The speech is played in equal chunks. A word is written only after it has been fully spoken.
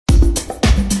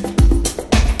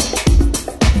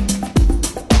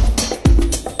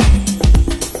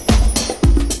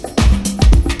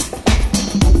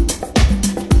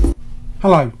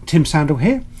Hello, Tim Sandle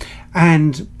here,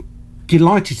 and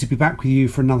delighted to be back with you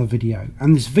for another video.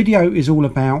 And this video is all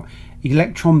about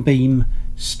electron beam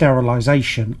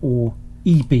sterilization, or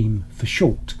E-beam for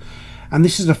short. And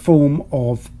this is a form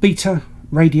of beta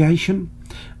radiation,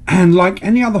 and like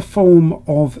any other form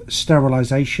of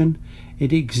sterilization,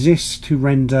 it exists to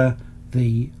render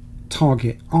the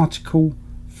target article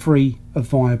free of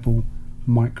viable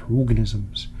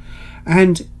microorganisms.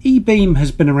 And E-beam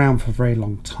has been around for a very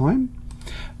long time,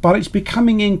 but it's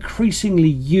becoming increasingly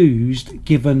used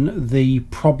given the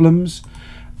problems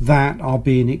that are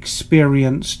being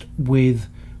experienced with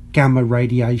gamma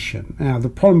radiation. Now, the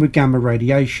problem with gamma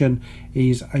radiation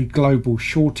is a global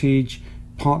shortage,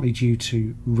 partly due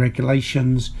to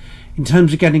regulations in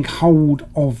terms of getting hold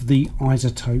of the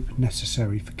isotope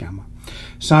necessary for gamma.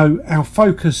 So our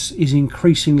focus is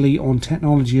increasingly on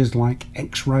technologies like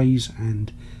X-rays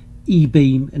and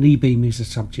E-beam, and E-beam is the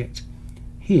subject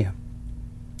here.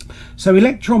 So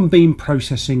electron beam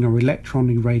processing or electron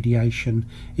irradiation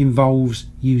involves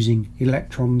using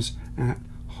electrons at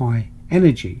high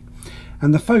energy,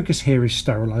 and the focus here is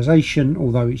sterilization,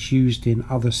 although it's used in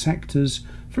other sectors,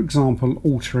 for example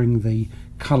altering the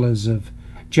colors of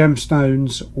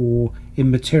gemstones, or in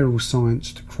material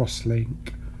science to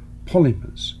cross-link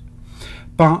polymers.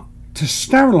 But to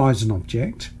sterilize an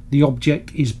object, the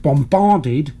object is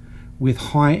bombarded with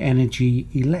high energy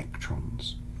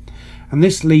electrons, and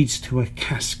this leads to a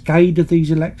cascade of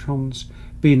these electrons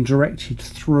being directed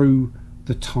through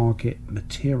the target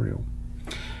material.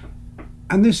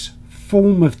 And this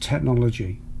form of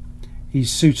technology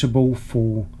is suitable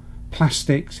for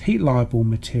plastics, heat-liable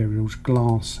materials,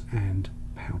 glass and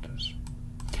powders.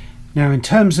 Now, in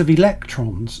terms of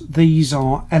electrons, these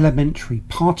are elementary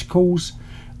particles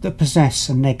that possess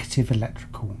a negative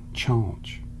electrical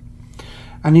charge.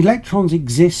 And electrons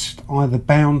exist either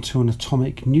bound to an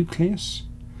atomic nucleus,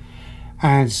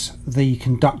 as the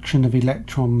conduction of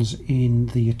electrons in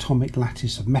the atomic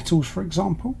lattice of metals, for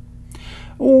example,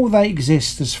 or they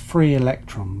exist as free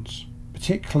electrons,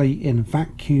 particularly in a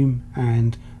vacuum,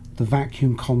 and the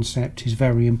vacuum concept is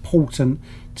very important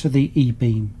to the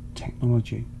E-beam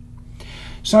technology.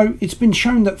 So it's been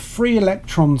shown that free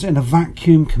electrons in a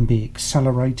vacuum can be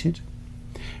accelerated,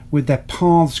 with their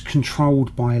paths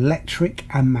controlled by electric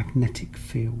and magnetic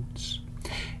fields.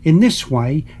 In this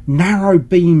way, narrow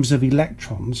beams of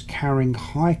electrons carrying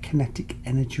high kinetic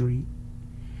energy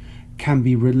can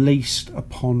be released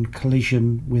upon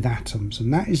collision with atoms,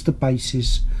 and that is the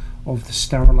basis of the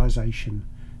sterilization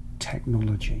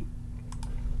technology.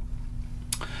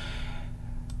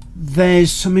 There's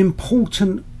some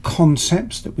important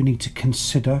concepts that we need to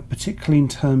consider, particularly in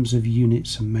terms of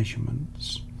units and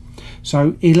measurements.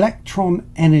 So electron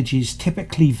energies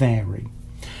typically vary,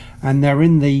 and they're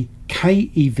in the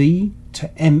keV to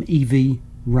MeV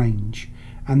range,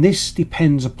 and this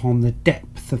depends upon the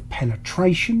depth of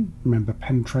penetration. Remember,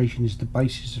 penetration is the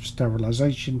basis of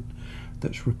sterilization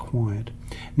that's required.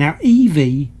 Now,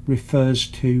 EV refers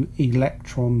to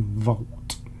electron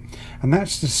volt, and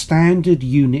that's the standard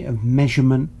unit of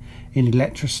measurement in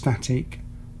electrostatic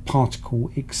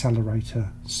particle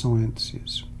accelerator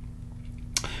sciences.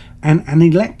 And an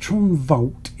electron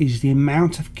volt is the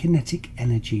amount of kinetic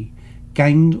energy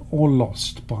gained or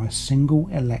lost by a single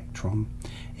electron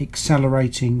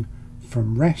accelerating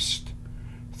from rest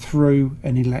through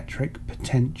an electric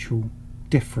potential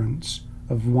difference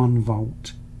of 1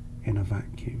 volt in a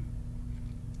vacuum.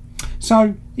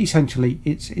 So essentially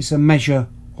it's a measure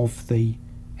of the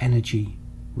energy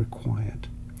required.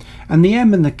 And the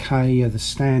M and the K are the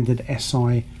standard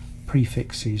SI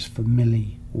prefixes for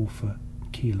milli or for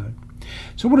kilo.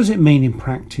 So what does it mean in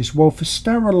practice? Well, for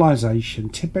sterilization,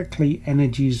 typically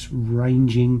energies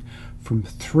ranging from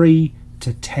 3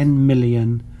 to 10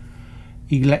 million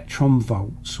electron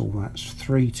volts, or that's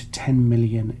 3 to 10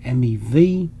 million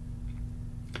MeV,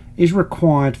 is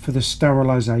required for the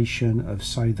sterilization of,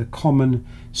 say, the common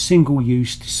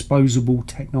single-use disposable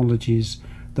technologies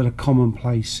that are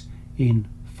commonplace in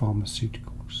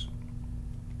pharmaceuticals.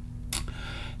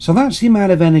 So that's the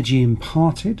amount of energy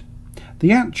imparted.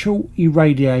 The actual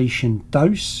irradiation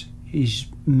dose is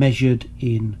measured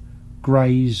in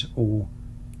grays or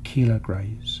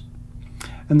kilograys,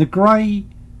 and the gray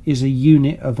is a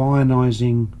unit of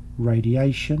ionizing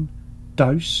radiation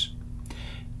dose,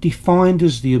 defined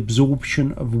as the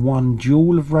absorption of 1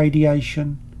 joule of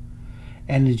radiation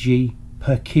energy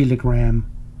per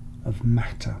kilogram of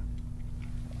matter.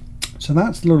 So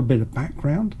that's a little bit of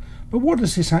background, but what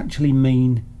does this actually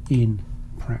mean in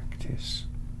practice?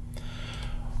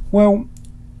 Well,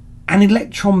 an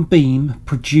electron beam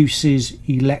produces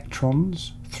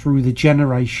electrons through the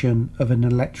generation of an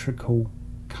electrical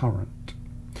current.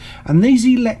 And these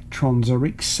electrons are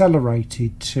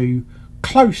accelerated to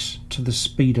close to the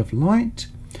speed of light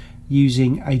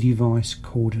using a device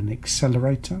called an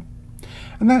accelerator.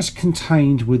 And that's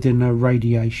contained within a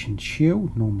radiation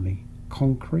shield, normally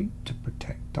concrete, to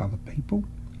protect other people.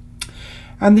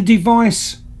 And the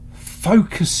device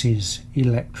focuses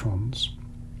electrons.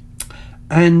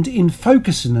 And in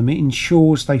focusing them, it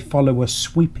ensures they follow a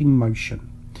sweeping motion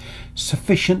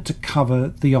sufficient to cover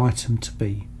the item to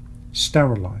be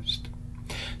sterilized.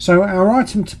 So our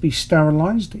item to be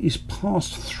sterilized is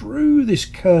passed through this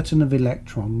curtain of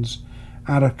electrons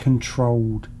at a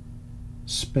controlled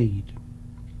speed.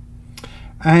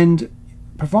 And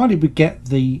provided we get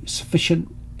the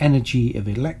sufficient energy of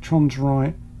electrons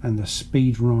right and the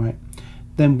speed right,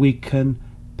 then we can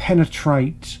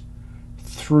penetrate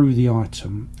through the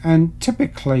item. And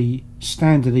typically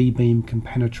standard e-beam can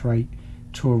penetrate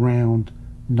to around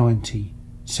 90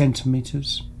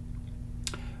 centimeters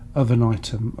of an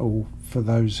item, or for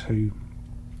those who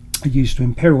are used to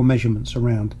imperial measurements,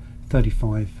 around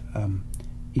 35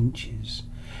 inches.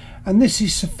 And this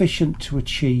is sufficient to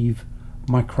achieve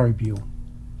microbial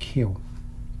kill.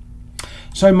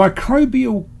 So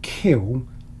microbial kill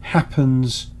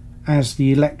happens as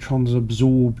the electrons are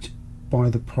absorbed by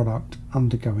the product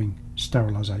undergoing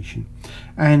sterilization.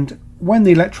 And when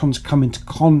the electrons come into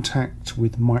contact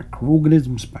with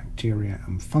microorganisms, bacteria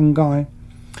and fungi,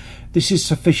 this is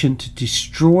sufficient to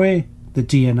destroy the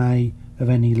DNA of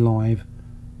any live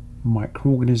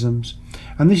microorganisms.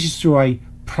 And this is through a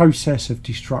process of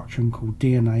destruction called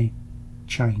DNA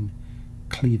chain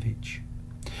cleavage.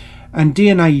 And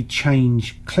DNA chain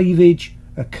cleavage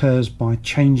occurs by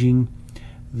changing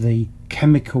the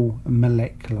chemical and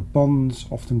molecular bonds,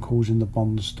 often causing the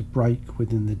bonds to break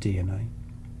within the DNA.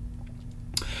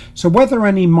 So whether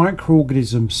any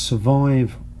microorganisms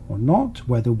survive or not,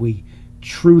 whether we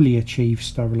truly achieve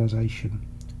sterilization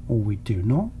or we do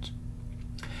not,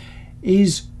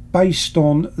 is based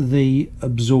on the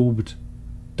absorbed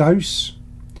dose.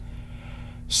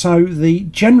 So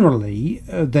generally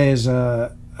there's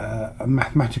a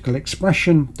mathematical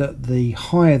expression that the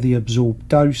higher the absorbed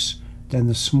dose, then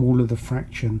the smaller the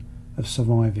fraction of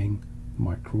surviving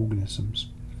microorganisms.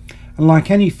 And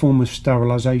like any form of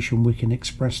sterilization, we can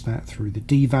express that through the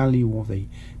D value, or the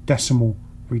decimal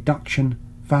reduction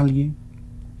value.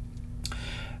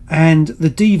 And the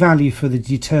D value for the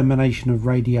determination of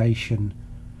radiation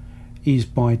is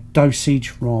by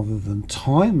dosage rather than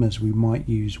time, as we might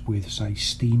use with, say,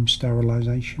 steam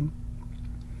sterilization.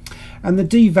 And the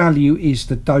D value is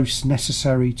the dose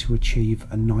necessary to achieve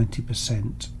a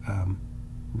 90%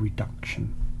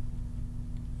 reduction.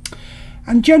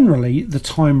 And generally the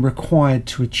time required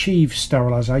to achieve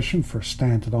sterilization for a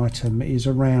standard item is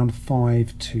around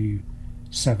 5 to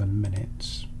 7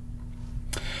 minutes.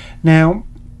 Now,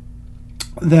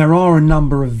 there are a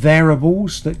number of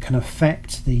variables that can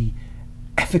affect the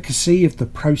efficacy of the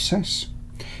process.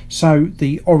 So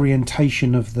the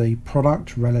orientation of the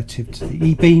product relative to the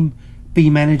e-beam,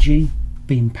 beam energy,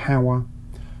 beam power,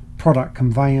 product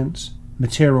conveyance,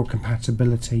 material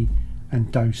compatibility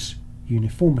and dose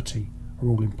uniformity are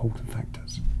all important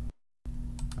factors.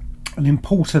 An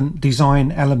important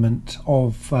design element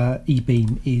of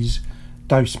e-beam is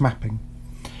dose mapping,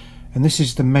 and this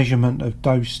is the measurement of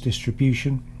dose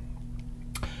distribution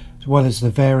as well as the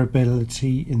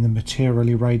variability in the material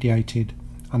irradiated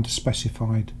under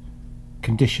specified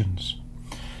conditions.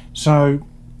 So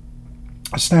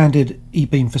a standard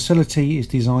e-beam facility is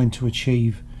designed to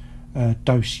achieve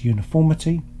dose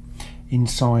uniformity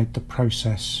inside the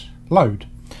process load.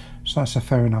 So that's a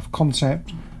fair enough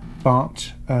concept,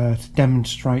 but to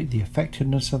demonstrate the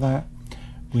effectiveness of that,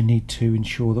 we need to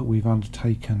ensure that we've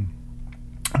undertaken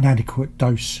an adequate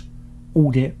dose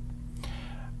audit,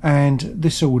 and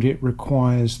this audit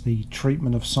requires the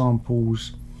treatment of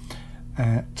samples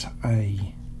at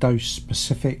a dose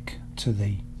specific to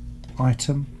the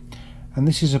item, and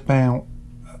this is about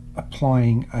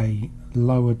applying a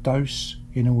lower dose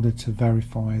in order to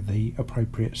verify the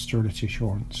appropriate sterility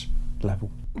assurance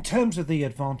level. In terms of the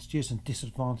advantages and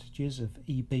disadvantages of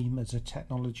e-beam as a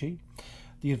technology,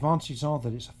 the advantages are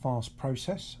that it's a fast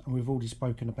process, and we've already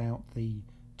spoken about the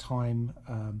time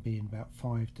being about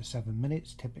 5 to 7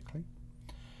 minutes typically.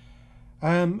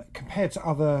 Compared to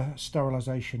other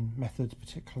sterilization methods,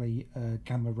 particularly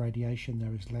gamma radiation,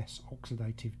 there is less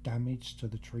oxidative damage to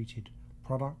the treated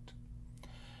product,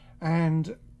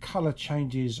 and colour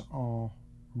changes are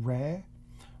rare,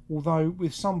 although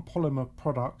with some polymer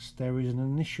products there is an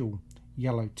initial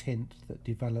yellow tint that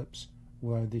develops,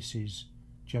 although this is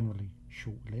generally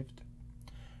short-lived.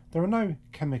 There are no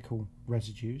chemical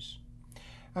residues,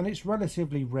 and it's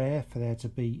relatively rare for there to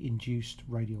be induced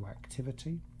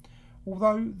radioactivity,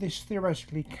 although this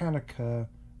theoretically can occur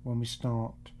when we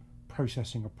start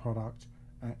processing a product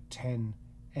at 10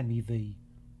 MeV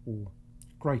or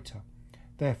greater.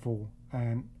 Therefore,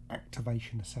 an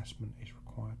activation assessment is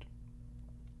required.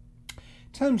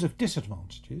 In terms of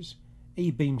disadvantages,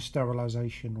 E-beam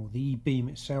sterilisation, or the E-beam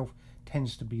itself,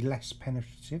 tends to be less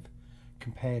penetrative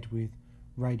compared with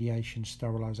radiation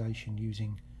sterilisation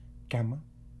using gamma.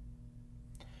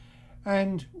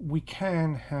 And we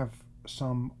can have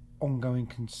some ongoing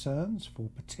concerns for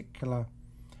particular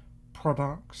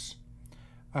products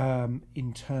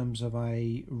in terms of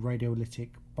a radiolytic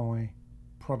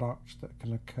byproduct that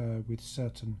can occur with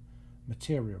certain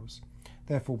materials.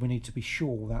 Therefore, we need to be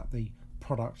sure that the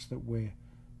product that we're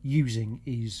using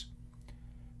is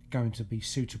going to be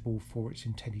suitable for its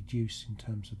intended use in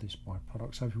terms of this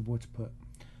byproduct. So if we were to put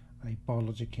a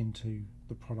biologic into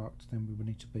the product, then we would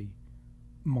need to be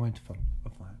mindful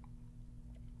of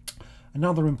that.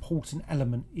 Another important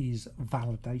element is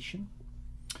validation,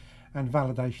 and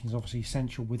validation is obviously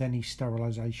essential with any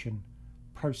sterilisation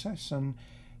process, and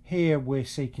here we're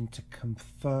seeking to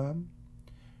confirm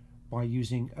by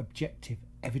using objective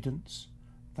evidence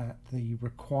that the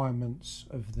requirements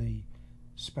of the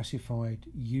specified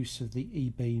use of the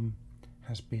E-beam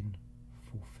has been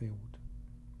fulfilled.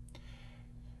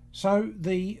 So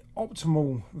the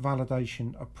optimal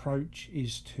validation approach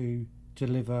is to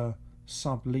deliver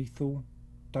sublethal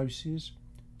doses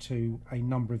to a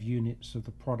number of units of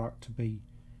the product to be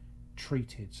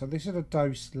treated. So this is a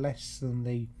dose less than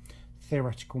the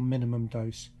theoretical minimum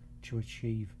dose to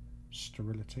achieve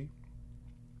sterility.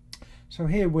 So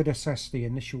here we'd assess the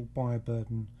initial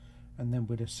bioburden, and then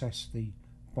we'd assess the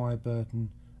bioburden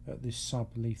at this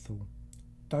sublethal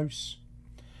dose,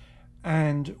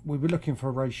 and we were looking for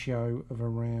a ratio of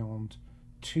around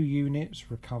 2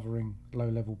 units recovering low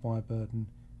level bioburden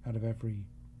out of every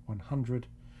 100,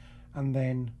 and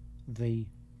then the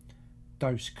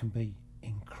dose can be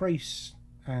increased,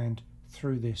 and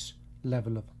through this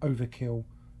level of overkill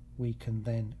we can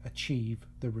then achieve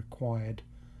the required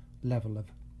level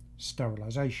of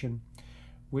sterilisation,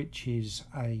 which is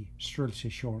a sterility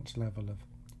assurance level of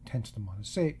 10 to the minus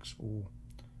 6 or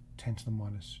 10 to the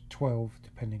minus 12,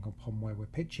 depending upon where we're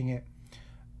pitching it,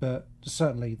 but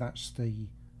certainly that's the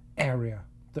area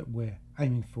that we're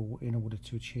aiming for in order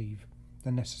to achieve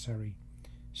the necessary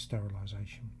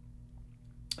sterilisation.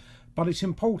 But it's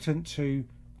important to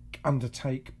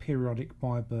undertake periodic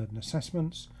bioburden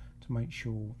assessments to make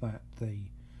sure that the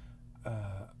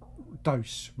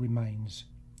dose remains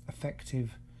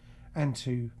effective, and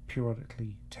to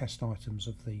periodically test items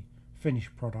of the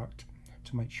finished product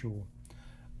to make sure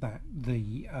that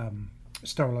the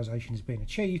sterilisation is being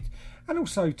achieved, and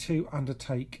also to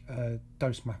undertake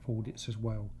dose map audits as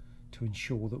well to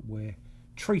ensure that we're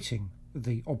treating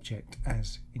the object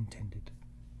as intended.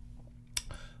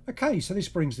 Okay, so this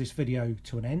brings this video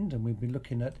to an end, and we've been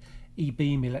looking at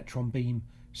E-beam, electron beam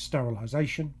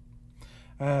sterilisation.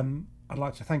 I'd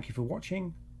like to thank you for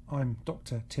watching. I'm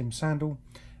Dr. Tim Sandle,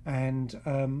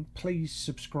 and please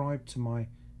subscribe to my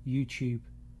YouTube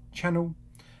channel,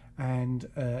 and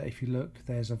if you look,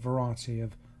 there's a variety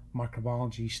of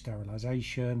microbiology,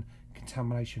 sterilisation,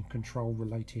 contamination control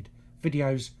related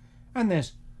videos, and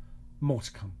there's more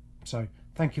to come. So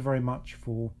thank you very much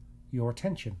for your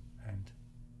attention, and